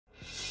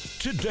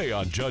Today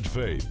on Judge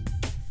Faith,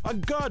 a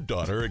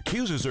goddaughter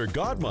accuses her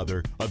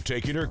godmother of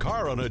taking her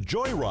car on a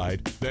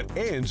joyride that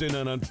ends in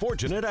an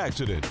unfortunate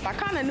accident. I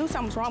kind of knew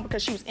something was wrong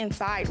because she was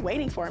inside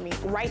waiting for me.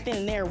 Right then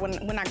and there,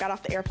 when I got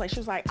off the airplane, she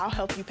was like, "I'll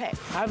help you pay."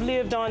 I've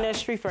lived on that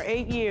street for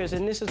 8 years,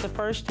 and this is the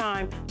first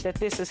time that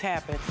this has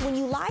happened. When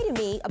you lie to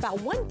me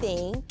about one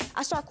thing,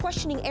 I start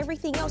questioning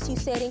everything else you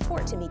said in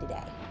court to me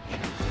today.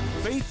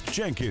 Faith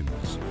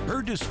Jenkins.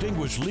 Her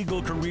distinguished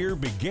legal career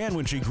began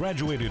when she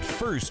graduated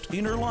first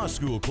in her law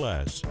school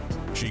class.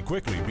 She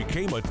quickly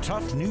became a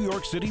tough New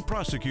York City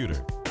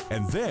prosecutor,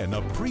 and then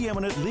a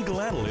preeminent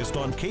legal analyst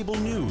on cable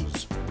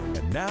news.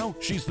 And now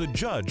she's the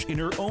judge in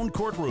her own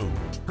courtroom.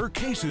 Her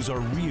cases are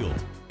real,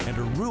 and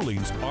her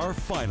rulings are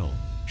final.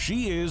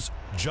 She is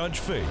Judge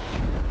Faith.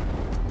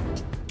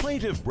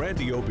 Plaintiff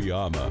Brandy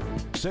Obiama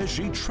says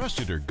she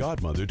trusted her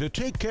godmother to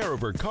take care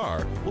of her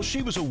car while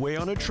she was away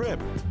on a trip,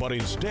 but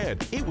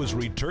instead it was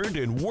returned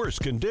in worse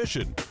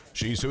condition.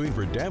 She's suing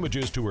for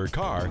damages to her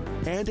car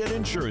and an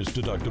insurance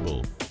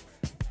deductible.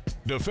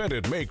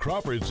 Defendant May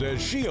Crawford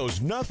says she owes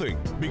nothing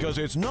because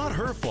it's not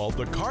her fault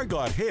the car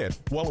got hit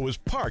while it was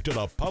parked on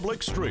a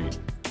public street.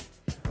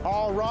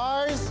 All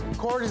rise.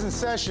 Court is in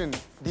session.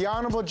 The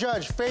Honorable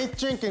Judge Faith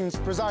Jenkins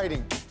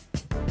presiding.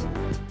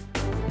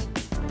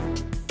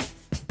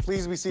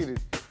 Please be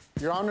seated.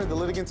 Your Honor, the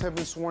litigants have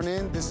been sworn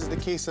in. This is the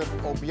case of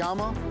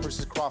Obiama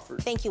versus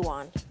Crawford. Thank you,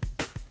 Juan.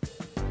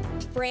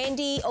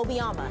 Brandy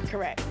Obiama.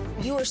 Correct.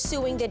 You are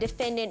suing the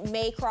defendant,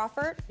 May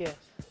Crawford? Yes.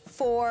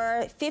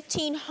 For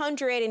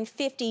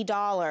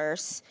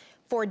 $1,550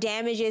 for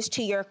damages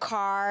to your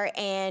car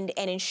and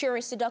an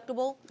insurance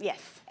deductible? Yes.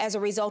 As a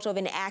result of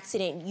an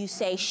accident you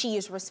say she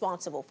is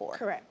responsible for?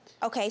 Correct.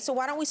 Okay, so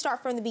why don't we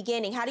start from the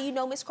beginning? How do you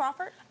know Miss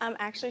Crawford?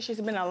 Actually, she's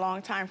been a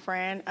longtime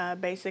friend.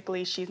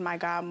 Basically, she's my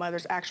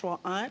godmother's actual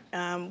aunt.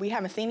 We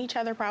haven't seen each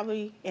other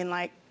probably in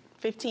like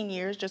 15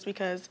 years just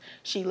because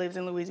she lives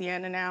in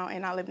Louisiana now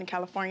and I lived in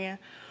California.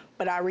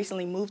 But I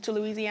recently moved to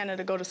Louisiana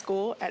to go to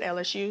school at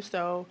LSU,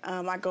 so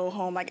I go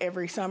home like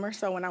every summer.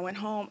 So when I went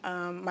home,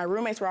 my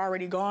roommates were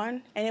already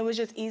gone, and it was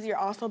just easier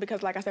also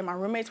because, like I said, my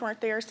roommates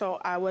weren't there, so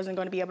I wasn't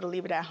going to be able to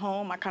leave it at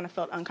home. I kind of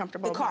felt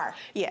uncomfortable. The car?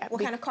 Yeah.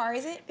 What kind of car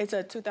is it? It's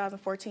a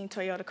 2014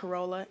 Toyota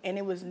Corolla, and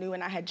it was new,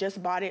 and I had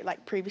just bought it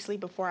like previously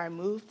before I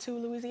moved to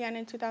Louisiana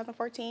in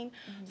 2014.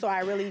 So I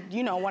really,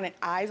 wanted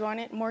eyes on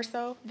it more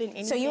so than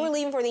anything. So you were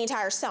leaving for the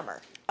entire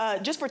summer?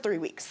 Just for 3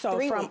 weeks. So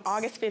from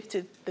August 5th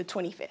to the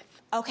 25th.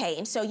 Okay,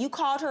 and so you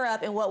called her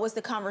up, and what was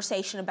the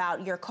conversation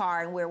about your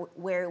car and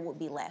where it would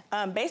be left?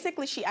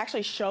 Basically, she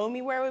actually showed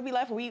me where it would be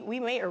left. We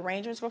made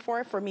arrangements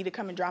before for me to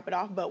come and drop it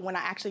off, but when I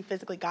actually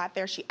physically got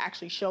there, she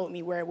actually showed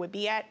me where it would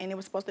be at, and it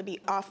was supposed to be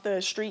off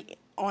the street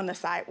on the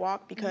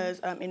sidewalk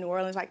because in New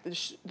Orleans, like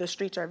the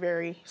streets are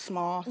very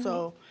small.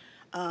 So,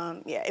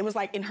 yeah, it was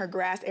like in her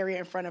grass area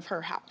in front of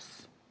her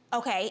house.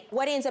 Okay,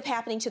 what ends up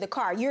happening to the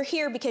car? You're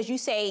here because you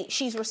say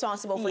she's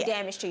responsible for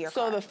damage to your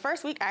car. So the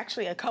first week,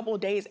 actually, a couple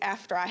days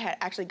after I had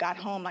actually got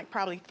home, like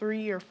probably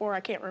 3 or 4,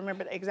 I can't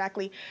remember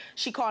exactly,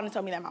 she called and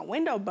told me that my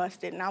window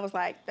busted, and I was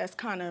like, that's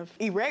kind of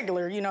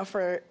irregular,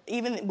 for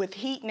even with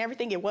heat and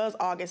everything. It was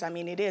August. I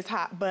mean, it is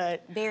hot,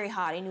 but... Very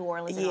hot in New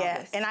Orleans in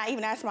August. And I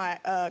even asked my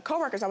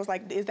coworkers, I was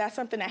like, is that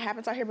something that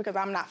happens out here because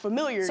I'm not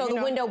familiar, So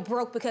the window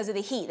broke because of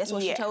the heat, that's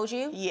what she told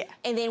you? Yeah.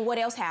 And then what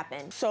else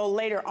happened? So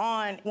later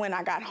on, when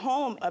I got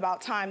home, about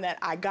time that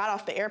I got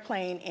off the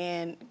airplane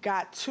and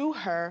got to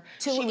her.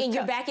 And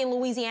you're back in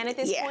Louisiana at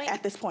this point? Yeah,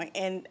 at this point.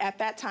 And at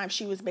that time,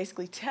 she was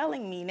basically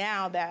telling me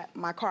now that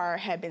my car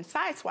had been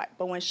sideswiped.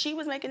 But when she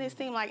was making it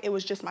seem like it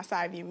was just my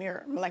side view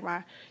mirror, like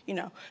my,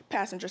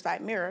 passenger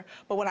side mirror.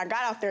 But when I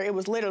got out there, it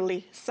was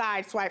literally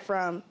sideswiped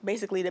from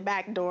basically the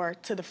back door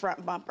to the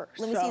front bumper.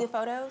 Let me see the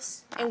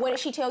photos. And what did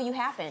she tell you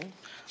happened?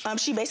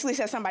 She basically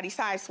said somebody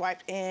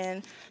sideswiped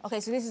and...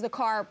 Okay, so this is the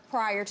car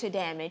prior to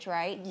damage,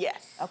 right?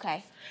 Yes.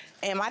 Okay.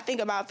 And my thing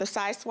about the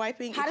side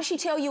swiping... How did she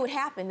tell you it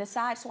happened, the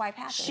side swipe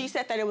happened? She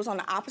said that it was on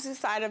the opposite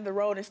side of the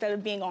road instead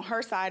of being on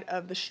her side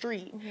of the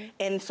street.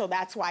 And so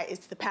that's why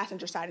it's the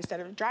passenger side instead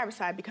of the driver's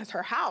side, because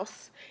her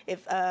house,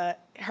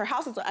 her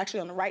house is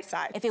actually on the right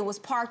side. If it was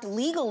parked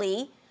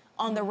legally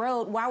on the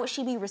road, why would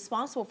she be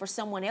responsible for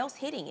someone else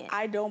hitting it?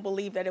 I don't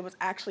believe that it was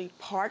actually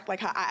parked.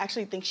 Like, I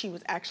actually think she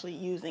was actually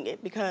using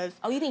it because...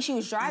 Oh, you think she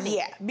was driving?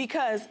 Yeah,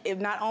 because if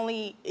not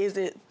only is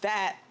it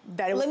that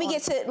it was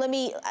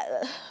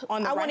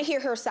I want to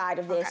hear her side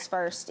of this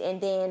first,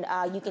 and then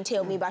you can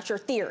tell me about your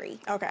theory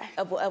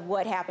of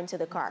what happened to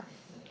the car.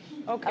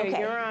 Okay,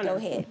 Your Honor. Go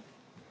ahead.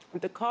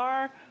 The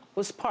car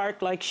was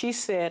parked, like she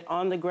said,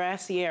 on the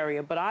grassy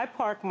area, but I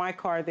parked my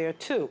car there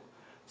too.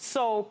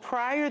 So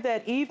prior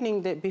that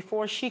evening,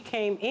 before she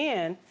came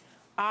in,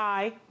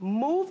 I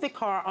moved the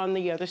car on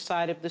the other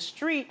side of the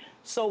street.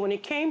 So when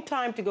it came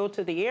time to go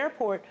to the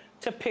airport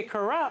to pick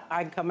her up.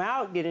 I can come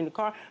out, get in the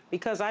car,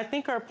 because I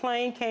think her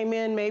plane came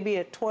in maybe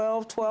at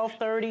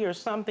 12:30 or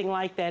something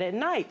like that at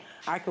night.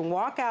 I can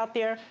walk out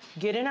there,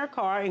 get in her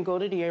car, and go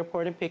to the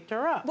airport and pick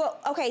her up. Well,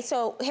 okay,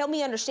 so help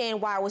me understand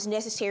why it was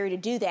necessary to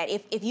do that.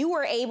 If you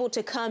were able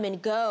to come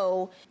and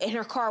go and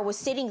her car was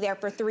sitting there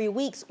for 3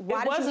 weeks,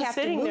 why did you have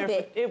to move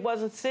it? It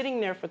wasn't sitting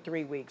there for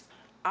 3 weeks.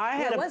 I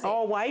had an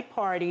all-white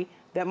party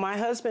that my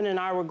husband and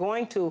I were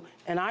going to,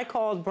 and I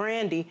called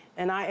Brandy,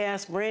 and I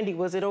asked Brandy,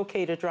 was it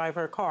okay to drive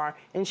her car?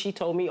 And she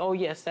told me, oh,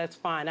 yes, that's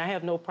fine. I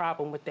have no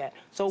problem with that.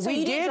 So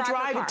we did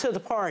drive it to the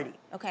party.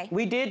 Okay.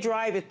 We did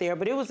drive it there,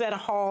 but it was at a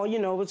hall, you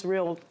know, it was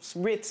real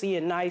ritzy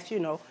and nice, you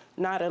know,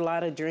 not a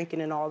lot of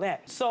drinking and all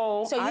that.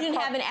 So you didn't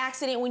have an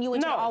accident when you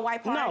went to the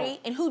all-white party? No.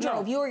 And who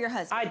drove, you or your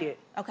husband? I did.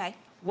 Okay.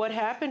 What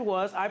happened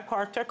was I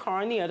parked her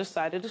car on the other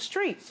side of the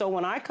street. So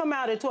when I come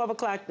out at 12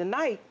 o'clock at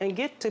night and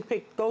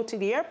go to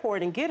the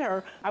airport and get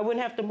her, I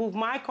wouldn't have to move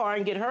my car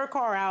and get her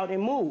car out and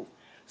move.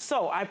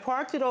 So I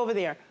parked it over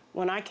there.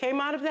 When I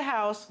came out of the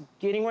house,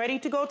 getting ready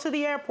to go to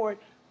the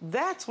airport,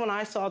 that's when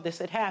I saw this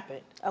had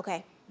happened.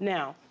 Okay.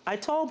 Now, I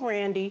told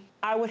Brandy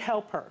I would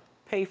help her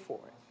pay for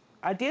it.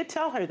 I did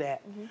tell her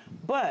that.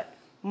 But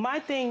my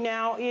thing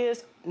now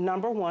is,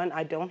 number one,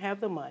 I don't have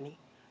the money.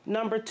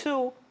 Number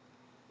two,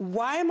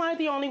 why am I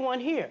the only one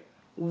here?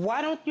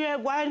 Why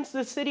is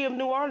the city of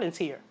New Orleans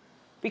here?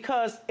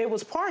 Because it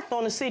was parked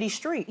on the city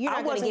street. You're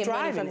not going to get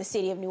money from the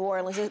city of New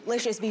Orleans.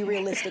 Let's just be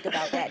realistic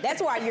about that.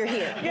 That's why you're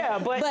here. Yeah,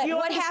 but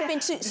what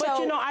happened to? But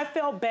you know, I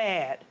felt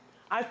bad.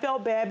 I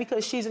felt bad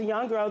because she's a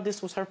young girl.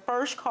 This was her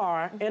first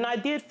car, and I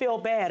did feel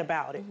bad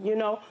about it. You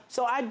know,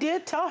 so I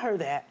did tell her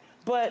that.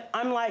 But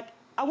I'm like,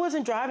 I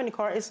wasn't driving the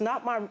car. It's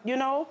not my, you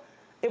know.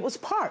 It was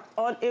parked,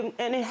 and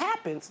it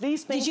happens.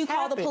 These things Did you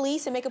call happen. the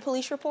police and make a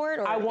police report,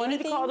 or I wanted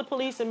anything? to call the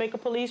police and make a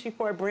police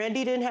report.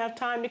 Brandy didn't have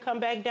time to come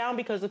back down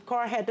because the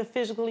car had to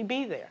physically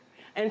be there.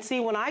 And see,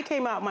 when I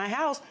came out my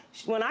house,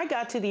 when I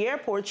got to the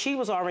airport, she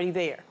was already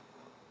there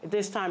at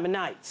this time of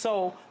night.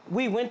 So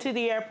we went to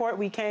the airport,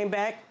 we came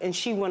back, and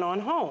she went on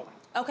home.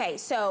 Okay,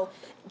 so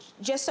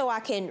just so I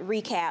can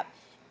recap,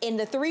 in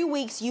the 3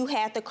 weeks you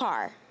had the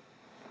car,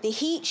 the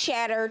heat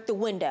shattered the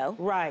window.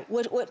 Right.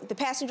 What the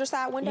passenger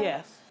side window?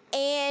 Yes.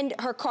 And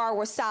her car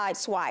was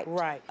sideswiped.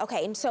 Right.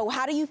 Okay, and so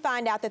how do you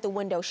find out that the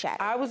window shattered?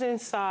 I was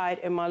inside,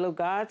 and my little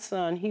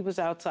godson, he was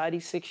outside.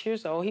 He's 6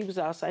 years old. He was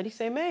outside. He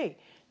said, May,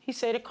 he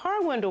said, the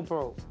car window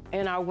broke.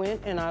 And I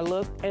went and I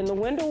looked, and the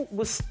window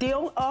was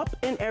still up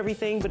and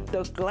everything, but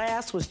the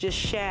glass was just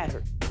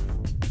shattered.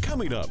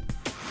 Coming up,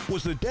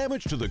 was the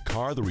damage to the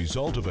car the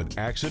result of an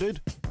accident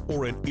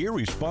or an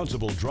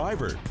irresponsible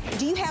driver?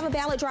 Do you have a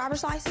valid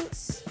driver's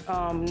license?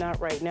 Not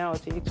right now.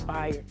 It's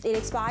expired. It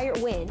expired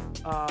when?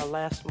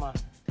 Last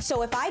month.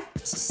 So if I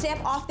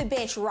step off the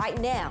bench right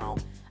now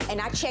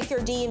and I check your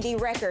DMV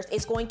records,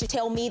 it's going to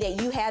tell me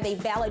that you have a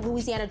valid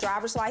Louisiana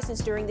driver's license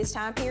during this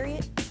time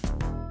period?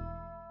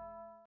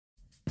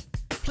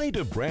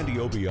 Plaintiff Brandy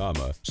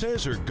Obiama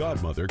says her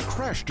godmother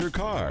crashed her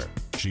car.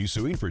 She's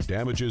suing for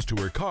damages to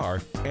her car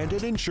and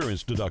an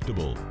insurance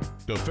deductible.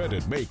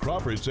 Defendant May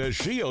Crawford says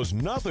she owes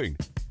nothing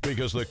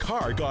because the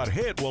car got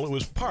hit while it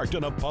was parked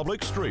on a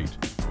public street.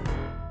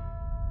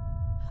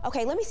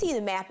 Okay, let me see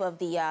the map of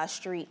the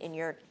street in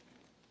your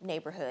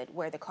neighborhood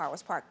where the car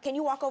was parked. Can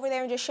you walk over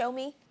there and just show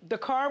me? The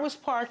car was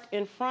parked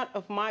in front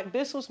of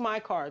this was my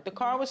car. The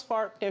car was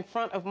parked in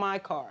front of my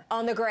car.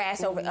 On the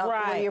grass over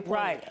where you're pointing.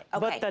 Right. Okay.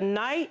 But the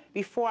night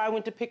before I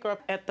went to pick her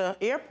up at the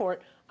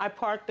airport, I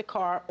parked the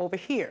car over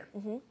here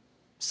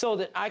so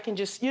that I can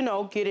just, you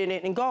know, get in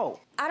it and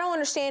go. I don't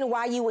understand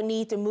why you would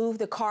need to move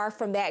the car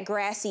from that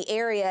grassy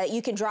area.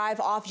 You can drive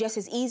off just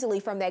as easily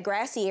from that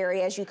grassy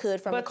area as you could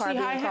from the car being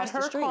across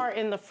the street. But see, I had her car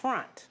in the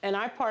front, and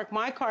I parked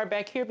my car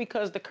back here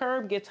because the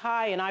curb gets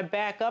high, and I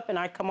back up and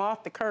I come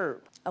off the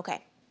curb.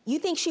 Okay. You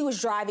think she was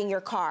driving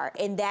your car,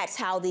 and that's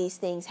how these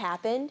things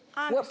happened?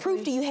 Honestly. What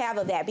proof do you have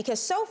of that?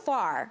 Because so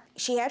far,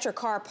 she had your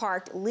car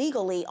parked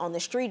legally on the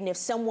street, and if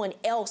someone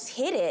else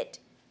hit it,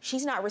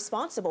 she's not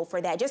responsible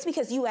for that. Just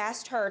because you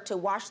asked her to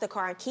wash the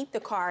car and keep the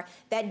car,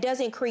 that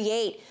doesn't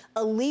create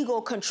a legal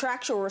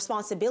contractual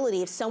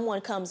responsibility if someone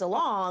comes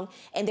along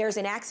and there's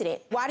an accident.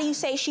 Why do you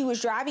say she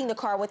was driving the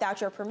car without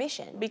your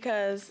permission?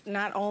 Because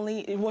not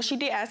only, well, she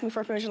did ask me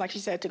for permission, like she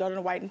said, to go to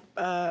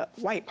the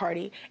white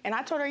party. And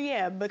I told her,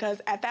 yeah,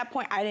 because at that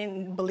point, I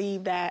didn't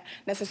believe that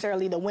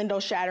necessarily the window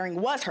shattering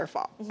was her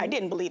fault. I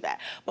didn't believe that.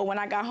 But when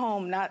I got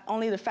home, not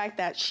only the fact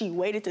that she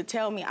waited to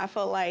tell me, I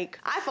felt like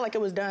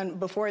it was done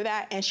before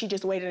that, and she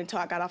just waited until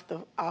I got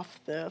off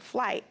the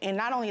flight. And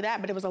not only that,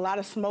 but it was a lot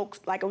of smoke,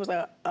 like it was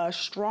a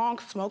strong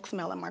smoke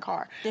smell in my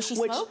car. Did she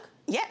smoke?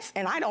 Yes,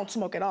 and I don't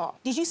smoke at all.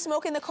 Did you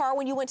smoke in the car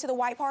when you went to the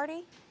white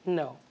party?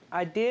 No.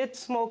 I did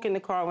smoke in the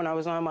car when I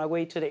was on my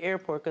way to the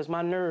airport because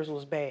my nerves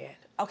was bad.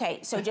 Okay,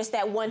 so just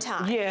that one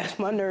time. Yes,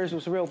 my nerves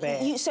was real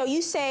bad. So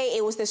you say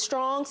it was the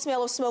strong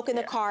smell of smoke in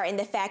the car and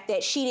the fact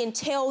that she didn't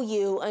tell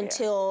you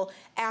until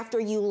after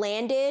you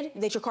landed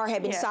that your car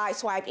had been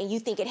sideswiped, and you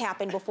think it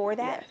happened before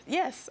that?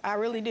 Yes, I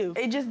really do.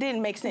 It just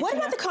didn't make sense. What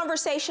about the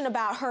conversation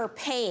about her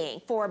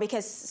paying for it?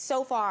 Because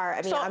so far,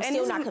 I mean, I'm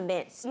still not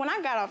convinced. When I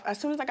got off, as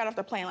soon as I got off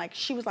the plane, like,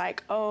 she was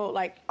like, oh,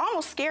 like,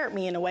 almost scared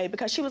me in a way,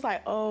 because she was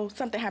like, oh,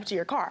 something happened to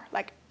your car.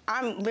 Like,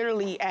 I'm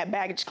literally at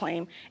baggage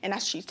claim, and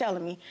that's what she's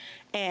telling me.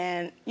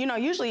 And, you know,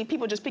 usually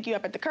people just pick you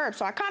up at the curb,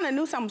 so I kind of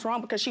knew something was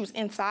wrong because she was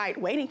inside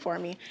waiting for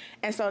me.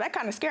 And so that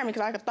kind of scared me,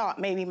 because I thought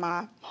maybe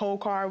my whole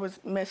car was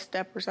messed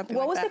up or something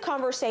like that. What was the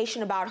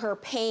conversation about her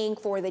paying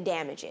for the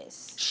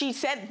damages? She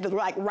said,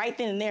 like, right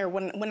then and there,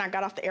 when I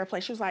got off the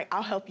airplane, she was like,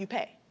 I'll help you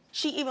pay.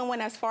 She even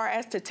went as far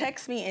as to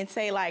text me and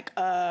say, like,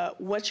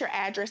 what's your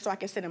address so I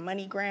can send a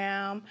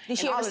MoneyGram. Did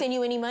she ever send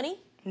you any money?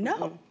 No.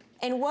 Mm-hmm.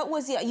 And what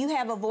was you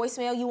have a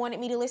voicemail you wanted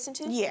me to listen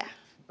to? Yeah.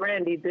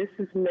 Brandy, this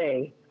is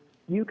May.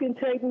 You can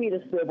take me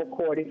to civil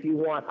court if you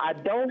want. I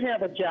don't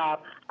have a job.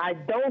 I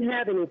don't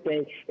have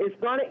anything. It's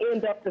going to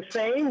end up the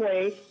same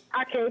way.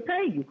 I can't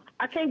pay you.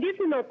 I can't give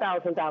you no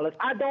 $1,000.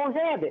 I don't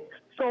have it.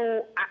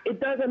 So it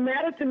doesn't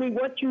matter to me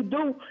what you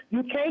do.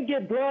 You can't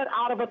get blood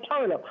out of a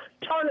turnip.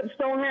 Turnips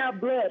don't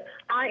have blood.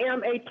 I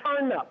am a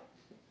turnip.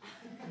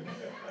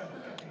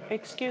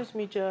 Excuse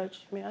me,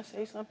 Judge. May I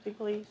say something,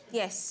 please?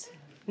 Yes.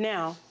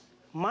 Now,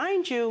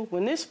 mind you,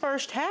 when this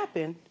first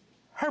happened,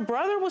 her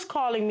brother was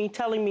calling me,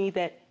 telling me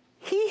that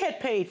he had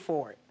paid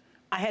for it.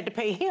 I had to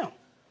pay him.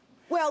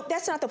 Well,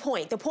 that's not the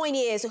point. The point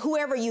is,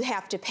 whoever you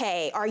have to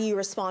pay, are you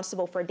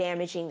responsible for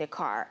damaging the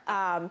car?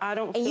 I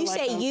don't feel And you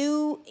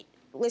like say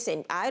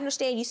listen, I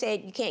understand you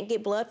said you can't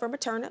get blood from a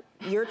turnip.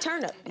 You're a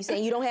turnip. You're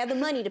saying you don't have the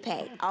money to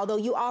pay, although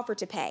you offered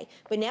to pay.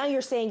 But now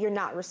you're saying you're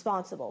not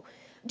responsible.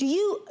 Do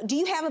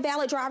you have a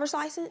valid driver's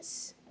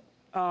license?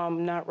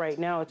 Not right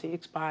now. It's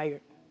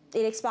expired.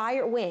 It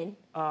expired when?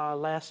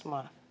 Last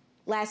month.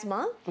 Last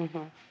month?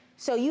 Mm-hmm.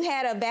 So you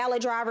had a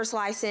valid driver's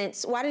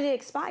license. Why did it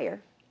expire?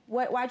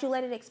 Why'd you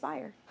let it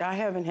expire? I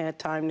haven't had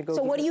time to go.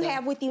 So what do you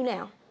have with you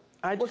now?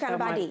 What kind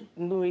of ID?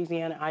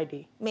 Louisiana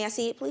ID. May I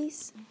see it,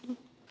 please?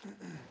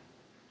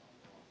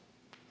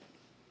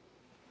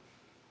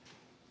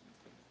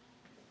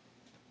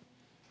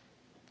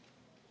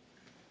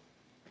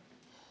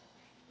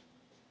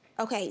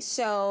 Okay,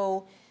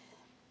 so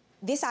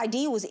this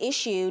ID was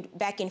issued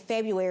back in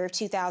February of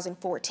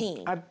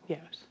 2014. Yes.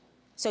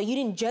 So you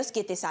didn't just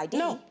get this ID?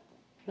 No.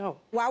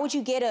 Why would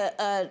you get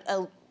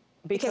a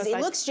because it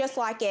looks just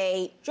like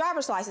a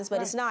driver's license,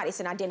 but it's not. It's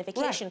an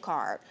identification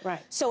card. Right.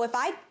 So if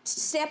I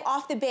step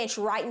off the bench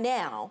right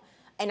now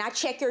and I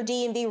check your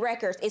DMV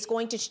records, it's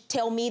going to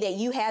tell me that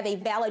you have a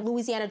valid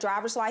Louisiana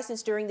driver's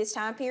license during this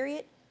time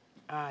period?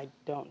 I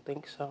don't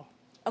think so.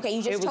 Okay,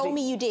 you just told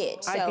me you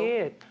did. So. I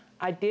did.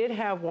 I did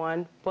have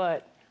one,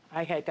 but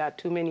I had got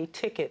too many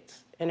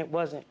tickets and it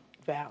wasn't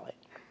valid.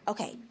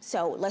 Okay,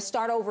 so let's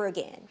start over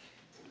again.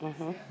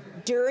 Mm-hmm.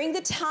 During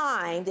the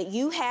time that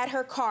you had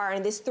her car,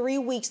 in this 3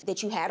 weeks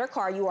that you had her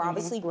car, you were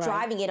obviously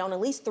driving it on at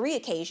least 3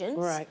 occasions.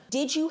 Right.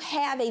 Did you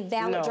have a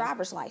valid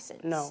driver's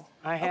license? No,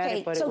 I had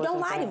it, but so it wasn't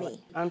don't lie valid. to me.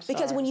 I'm sorry.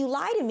 Because when you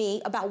lie to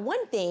me about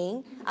one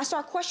thing, I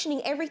start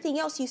questioning everything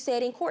else you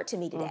said in court to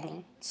me today. Mm-hmm.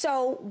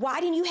 So why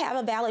didn't you have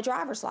a valid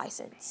driver's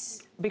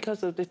license?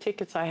 Because of the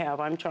tickets I have,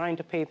 I'm trying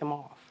to pay them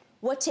off.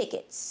 What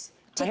tickets?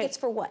 Tickets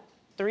for what?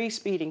 3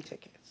 speeding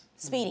tickets.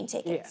 Speeding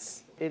tickets.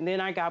 Yes. And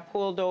then I got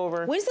pulled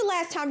over. When's the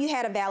last time you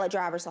had a valid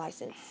driver's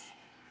license?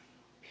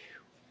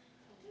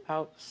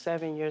 About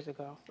 7 years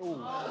ago.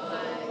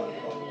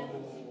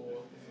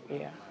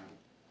 Yeah.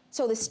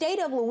 So the state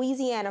of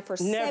Louisiana for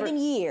 7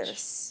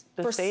 years,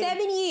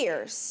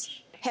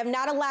 have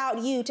not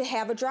allowed you to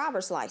have a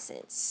driver's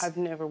license. I've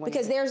never went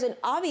because there's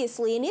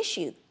obviously an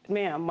issue.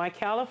 Ma'am, my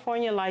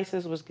California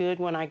license was good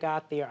when I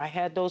got there. I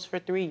had those for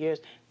 3 years.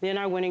 Then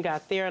I went and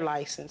got their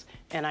license,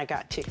 and I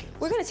got tickets.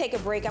 We're going to take a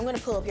break. I'm going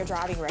to pull up your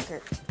driving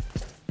record.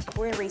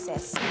 We're in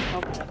recess.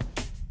 Okay.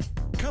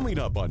 Coming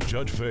up on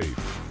Judge Faith,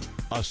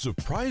 a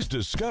surprise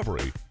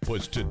discovery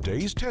puts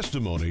today's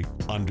testimony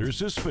under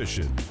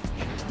suspicion.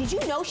 Did you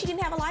know she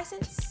didn't have a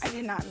license? I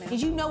did not, ma'am.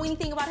 Did you know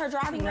anything about her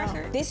driving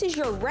record? This is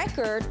your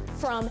record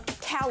from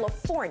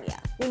California,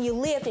 when you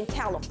lived in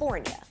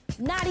California,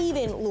 not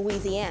even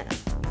Louisiana.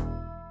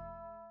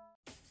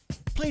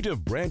 Plaintiff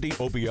Brandy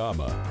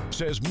Obiama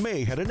says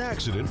May had an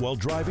accident while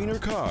driving her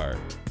car.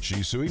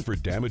 She's suing for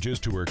damages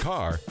to her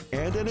car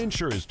and an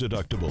insurance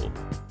deductible.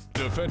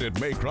 Defendant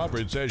May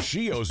Crawford says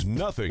she owes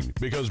nothing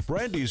because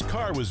Brandy's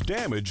car was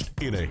damaged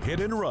in a hit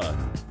and run.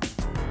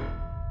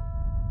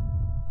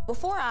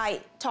 Before I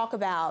talk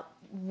about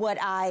what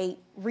I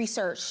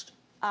researched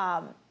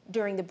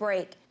during the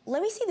break,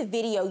 let me see the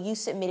video you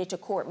submitted to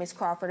court, Ms.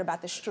 Crawford,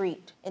 about the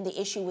street and the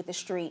issue with the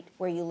street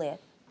where you live.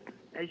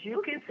 As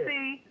you can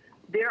see,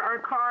 there are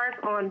cars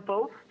on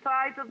both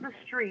sides of the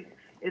street.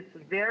 It's a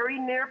very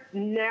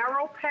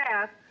narrow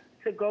path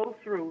to go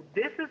through.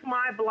 This is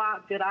my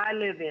block that I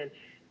live in.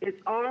 It's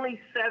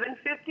only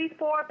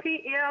 7:54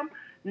 p.m.,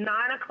 9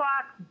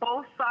 o'clock.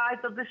 Both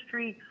sides of the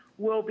street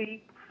will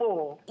be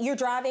full. You're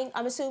driving,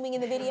 I'm assuming,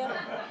 in the video?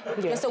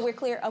 Yes. Just so we're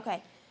clear?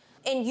 Okay.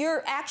 And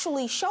you're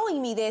actually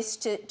showing me this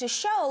to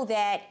show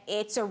that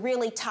it's a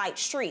really tight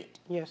street.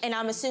 Yes. And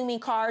I'm assuming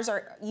cars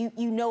are, you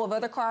know of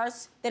other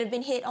cars that have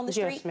been hit on the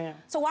street? Yes, ma'am.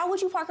 So why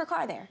would you park a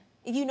car there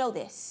if you know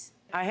this?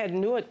 I hadn't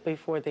knew it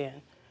before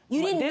then.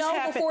 You didn't This know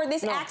happened- before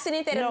this no,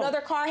 accident that no. another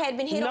car had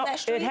been hit on that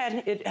street?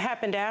 It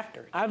happened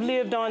after. I've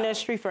lived on that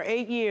street for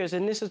 8 years,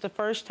 and this is the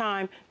first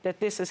time that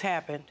this has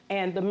happened.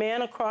 And the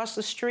man across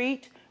the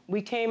street,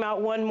 we came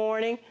out one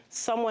morning,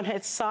 someone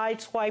had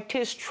sideswiped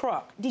his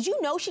truck. Did you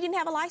know she didn't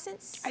have a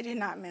license? I did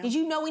not, ma'am. Did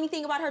you know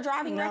anything about her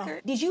driving No.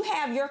 record? Did you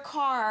have your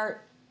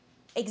car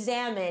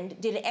examined?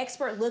 Did an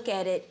expert look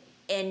at it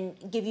and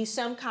give you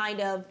some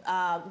kind of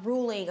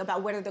ruling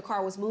about whether the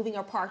car was moving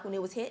or parked when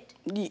it was hit?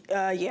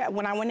 Yeah,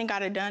 when I went and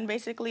got it done,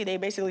 basically, they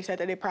basically said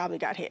that it probably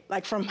got hit.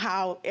 Like from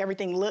how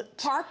everything looked.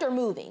 Parked or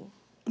moving?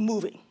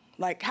 Moving.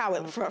 Like how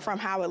it, from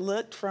how it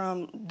looked,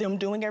 from them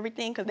doing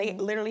everything, because they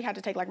literally had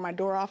to take like my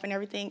door off and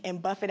everything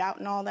and buff it out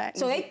and all that.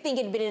 So they think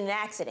it had been in an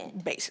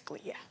accident? Basically,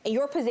 yeah. And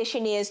your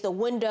position is the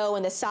window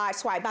and the side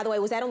swipe. By the way,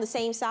 was that on the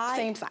same side?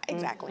 Same side,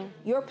 exactly.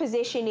 Your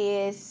position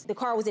is the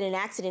car was in an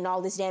accident,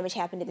 all this damage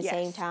happened at the Yes,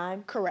 same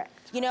time?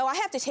 correct. You know, I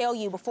have to tell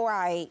you, before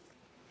I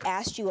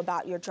asked you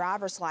about your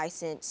driver's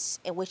license,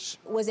 and which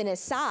was an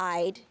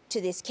aside to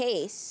this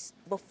case,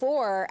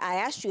 before I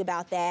asked you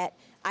about that,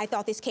 I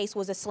thought this case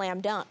was a slam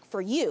dunk for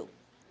you,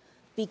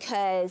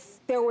 because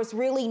there was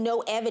really no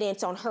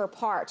evidence on her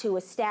part to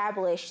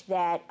establish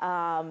that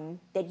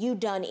that you'd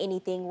done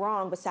anything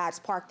wrong besides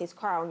park this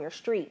car on your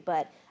street.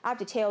 But I have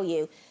to tell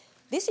you,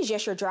 this is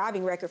just your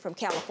driving record from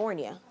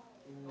California.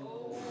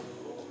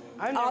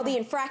 All the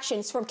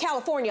infractions from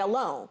California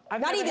alone,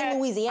 not even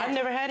Louisiana. I've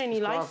never had any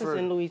license Crawford.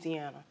 in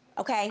Louisiana.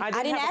 Okay, I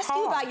didn't have a ask you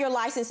car. about your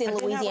license in I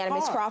didn't have a Louisiana,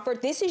 Ms. car.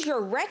 Crawford. This is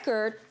your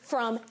record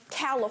from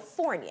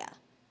California,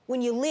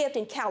 when you lived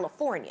in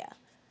California,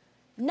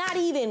 not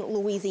even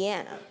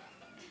Louisiana.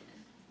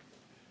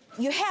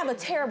 You have a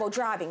terrible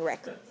driving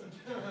record.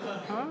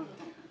 Huh?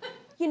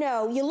 You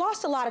know, you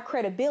lost a lot of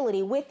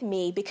credibility with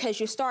me because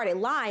you started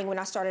lying when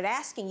I started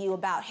asking you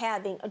about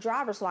having a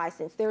driver's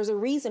license. There's a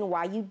reason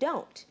why you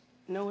don't.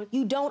 No,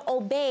 You don't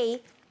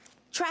obey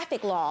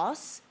traffic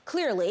laws,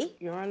 clearly.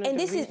 Your Honor, and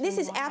the this is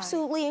reason why-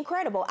 absolutely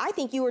incredible. I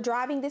think you were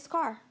driving this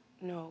car.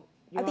 no.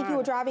 I think you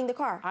were driving the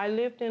car. I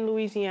lived in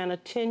Louisiana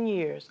 10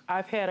 years.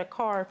 I've had a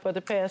car for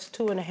the past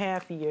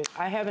 2.5 years.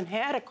 I haven't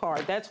had a car.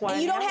 That's why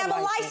And you I don't have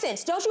a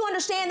license. Don't you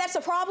understand that's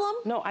a problem?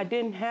 No, I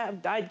didn't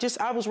have.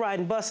 I was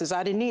riding buses.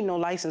 I didn't need no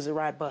license to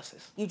ride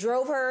buses. You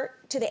drove her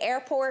to the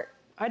airport.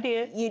 I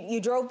did. You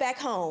drove back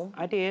home.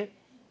 I did.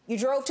 You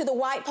drove to the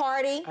white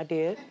party. I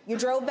did. You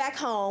drove back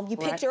home. You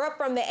picked Right. her up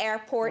from the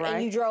airport and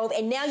Right. you drove.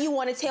 And now you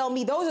want to tell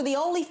me those are the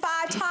only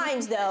 5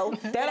 times, though,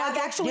 that I've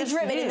actually Yes,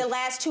 driven it in the is.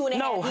 last 2.5 years.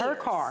 No, her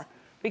car.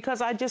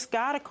 Because I just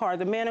got a car.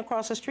 The man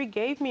across the street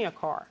gave me a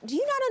car. Do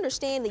you not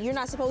understand that you're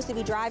not supposed to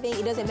be driving?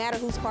 It doesn't matter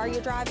whose car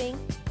you're driving.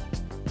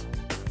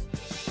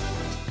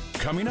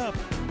 Coming up,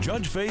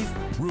 Judge Faith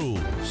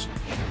rules.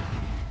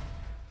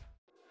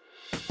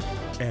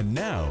 And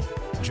now,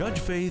 Judge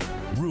Faith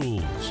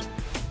rules.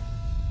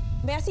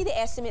 May I see the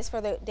estimates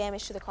for the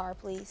damage to the car,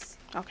 please?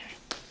 Okay.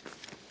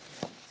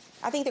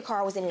 I think the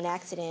car was in an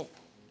accident,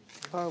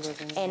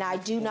 and I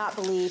do not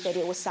believe that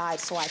it was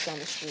sideswiped on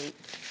the street,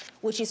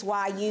 which is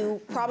why you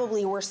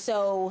probably were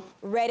so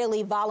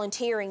readily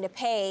volunteering to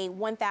pay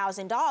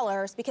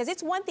 $1,000, because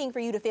it's one thing for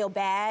you to feel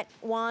bad,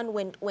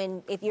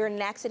 if you're in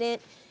an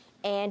accident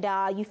and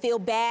you feel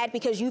bad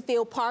because you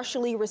feel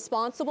partially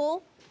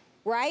responsible,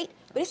 right?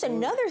 But it's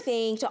another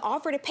thing to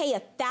offer to pay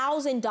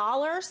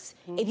 $1,000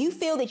 if you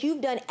feel that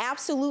you've done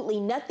absolutely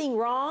nothing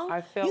wrong.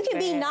 I felt you can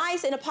be bad.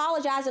 nice and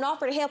apologize and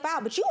offer to help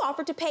out, but you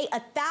offered to pay $1,000.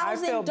 I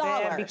felt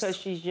bad because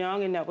she's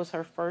young and that was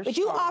her first But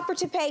you car. offered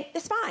to pay,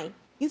 that's fine.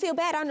 You feel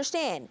bad, I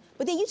understand.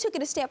 But then you took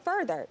it a step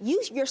further.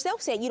 You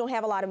yourself said you don't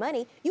have a lot of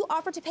money. You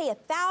offered to pay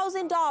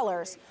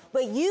 $1,000,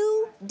 but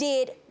you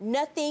did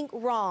nothing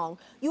wrong.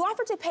 You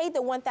offered to pay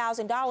the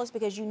 $1,000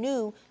 because you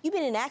knew you've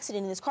been in an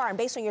accident in this car, and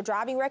based on your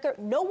driving record,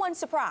 no one's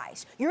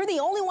surprised. You're the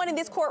only one in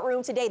this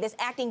courtroom today that's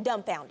acting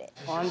dumbfounded.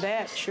 On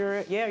that,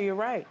 sure, yeah, you're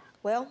right.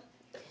 Well,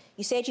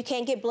 you said you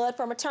can't get blood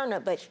from a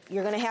turnip, but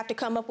you're gonna have to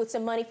come up with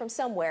some money from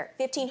somewhere.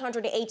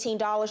 $1,500 to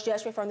 $18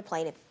 judgment from the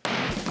plaintiff.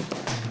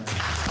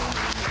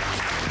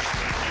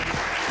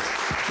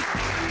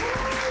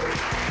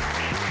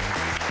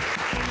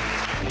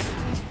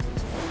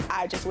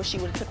 I just wish she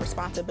would have took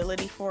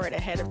responsibility for it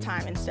ahead of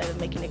time instead of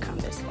making it come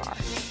this far.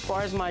 As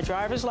far as my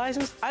driver's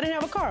license, I didn't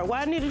have a car.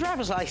 Why do I need a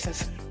driver's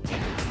license?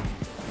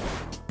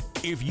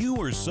 If you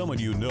or someone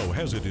you know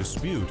has a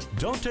dispute,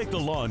 don't take the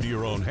law into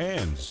your own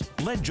hands.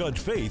 Let Judge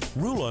Faith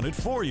rule on it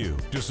for you.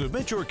 To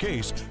submit your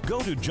case, go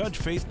to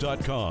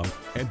judgefaith.com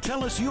and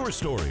tell us your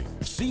story.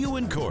 See you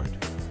in court.